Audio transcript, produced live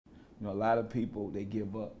You know, a lot of people, they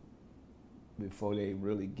give up before they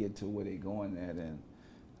really get to where they're going at. And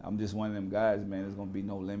I'm just one of them guys, man, there's going to be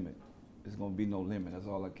no limit. There's going to be no limit. That's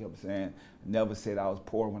all I kept saying. Never said I was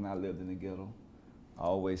poor when I lived in the ghetto. I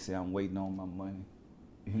always say I'm waiting on my money,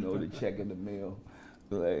 you know, the check in the mail.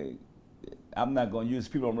 Like, I'm not going to use,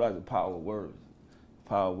 people don't realize the power of words.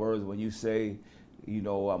 Power of words, when you say, you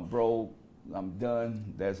know, I'm broke, I'm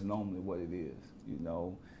done, that's normally what it is, you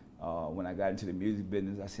know. When I got into the music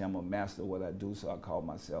business, I say I'm a master of what I do, so I call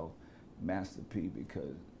myself Master P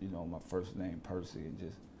because, you know, my first name Percy, and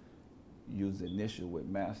just use the initial with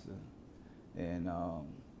Master. And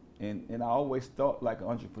I always thought like an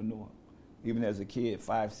entrepreneur. Even as a kid,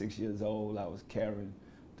 5, 6 years old, I was carrying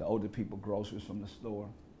the older people groceries from the store.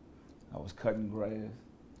 I was cutting grass.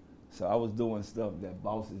 So I was doing stuff that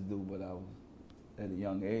bosses do, but I was at a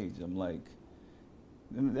young age. I'm like,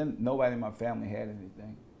 then nobody in my family had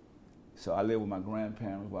anything. So I lived with my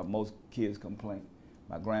grandparents, while most kids complain.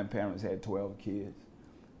 My grandparents had 12 kids.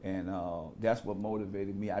 And that's what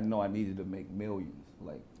motivated me. I know I needed to make millions.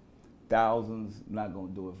 Like thousands, not gonna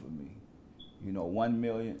do it for me. You know, 1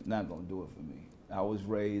 million, not gonna do it for me. I was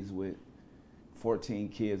raised with 14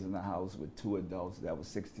 kids in the house with 2 adults. That was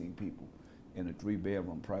 16 people in a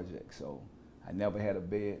 3-bedroom project. So I never had a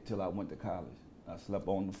bed till I went to college. I slept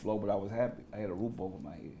on the floor, but I was happy. I had a roof over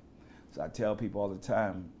my head. So I tell people all the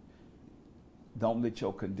time, don't let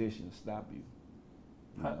your conditions stop you.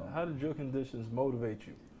 How did your conditions motivate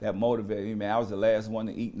you? That motivated me, man. I was the last one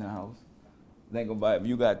to eat in the house. Think about it, if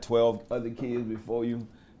you got 12 other kids before you,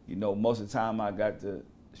 you know, most of the time I got the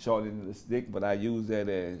short end of the stick, but I use that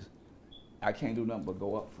as, I can't do nothing but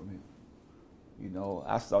go up from here. You know,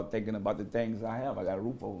 I start thinking about the things I have. I got a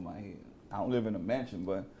roof over my head. I don't live in a mansion,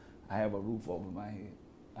 but I have a roof over my head.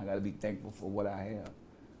 I got to be thankful for what I have.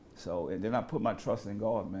 So, and then I put my trust in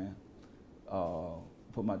God, man.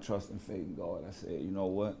 Put my trust and faith in God. I said, you know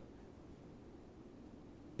what?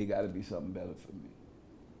 It got to be something better for me.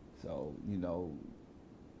 So, you know,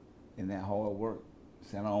 in that hard work,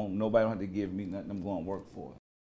 saying nobody don't have to give me nothing. I'm going to work for it.